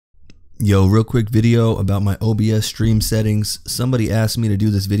Yo, real quick video about my OBS stream settings. Somebody asked me to do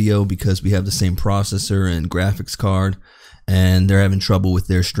this video because we have the same processor and graphics card and they're having trouble with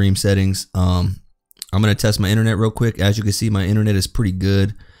their stream settings. I'm going to test my internet real quick. As you can see, my internet is pretty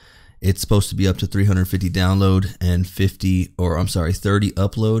good. It's supposed to be up to 350 download and 30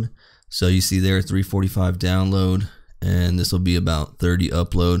 upload. So you see there 345 download and this will be about 30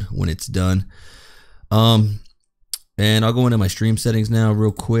 upload when it's done. And I'll go into my stream settings now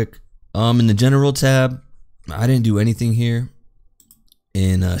real quick. In the general tab, I didn't do anything here.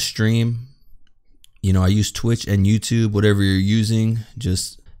 In stream, you know, I use Twitch and YouTube, whatever you're using,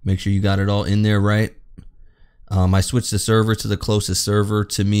 just make sure you got it all in there right. I switched the server to the closest server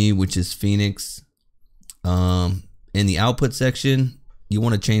to me, which is Phoenix. In the output section, you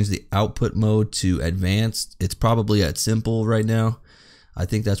want to change the output mode to advanced. It's probably at simple right now. I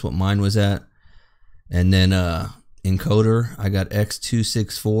think that's what mine was at. And then encoder, I got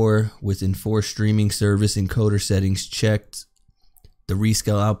X264 with enforced streaming service encoder settings checked. The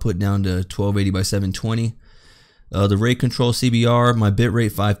rescale output down to 1280 by 720. The rate control CBR, my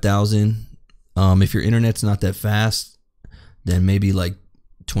bitrate 5000. If your internet's not that fast, then maybe like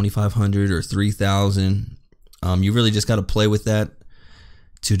 2500 or 3000. You really just got to play with that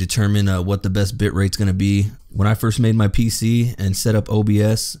to determine what the best bitrate's going to be. When I first made my PC and set up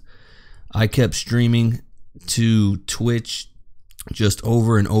OBS, I kept streaming to Twitch just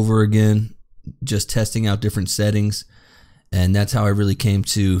over and over again, just testing out different settings, and that's how I really came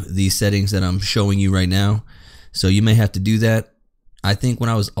to these settings that I'm showing you right now. So you may have to do that. I think when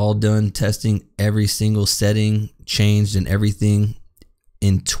I was all done testing every single setting changed and everything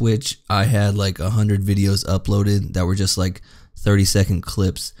in Twitch, I had like 100 videos uploaded that were just like 30-second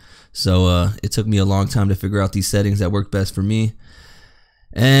clips. So it took me a long time to figure out these settings that work best for me.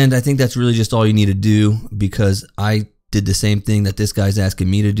 And I think that's really just all you need to do, because I did the same thing that this guy's asking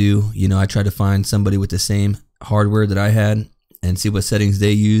me to do. You know, I tried to find somebody with the same hardware that I had and see what settings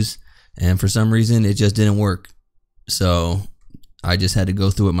they use. And for some reason, it just didn't work. So I just had to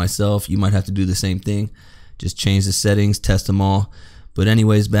go through it myself. You might have to do the same thing. Just change the settings, test them all. But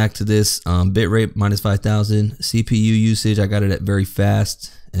anyways, back to this. Bitrate minus 5000. CPU usage, I got it at very fast.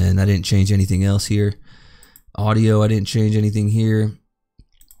 And I didn't change anything else here. Audio, I didn't change anything here.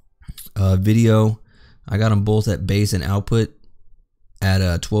 Video, I got them both at base and output at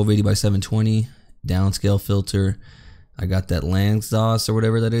 1280 by 720. Downscale filter, I got that Lanzos or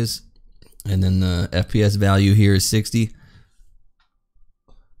whatever that is. And then the FPS value here is 60.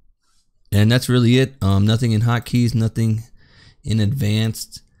 And that's really it. Nothing in hotkeys, nothing in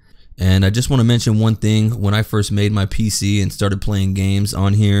advanced. And I just want to mention one thing. When I first made my PC and started playing games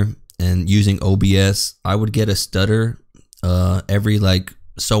on here and using OBS, I would get a stutter every like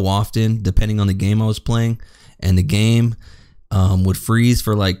so often, depending on the game I was playing, and the game would freeze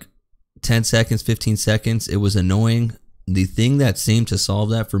for like 10 seconds, 15 seconds. It was annoying. The thing that seemed to solve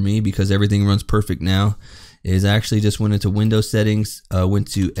that for me, because everything runs perfect now, is I actually just went into Windows settings, went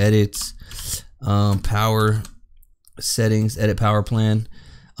to edits, power settings, edit power plan.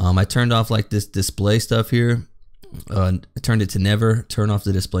 I turned off like this display stuff here. I turned it to never, turn off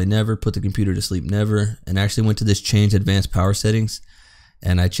the display never, put the computer to sleep never, and actually went to this change advanced power settings.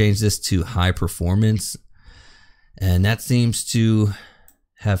 And I changed this to high performance, and that seems to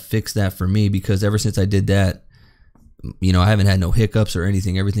have fixed that for me, because ever since I did that, you know, I haven't had no hiccups or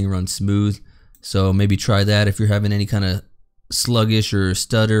anything. Everything runs smooth. So maybe try that if you're having any kind of sluggish or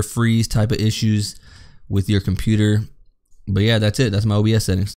stutter, freeze type of issues with your computer. But yeah, that's it. That's my OBS settings.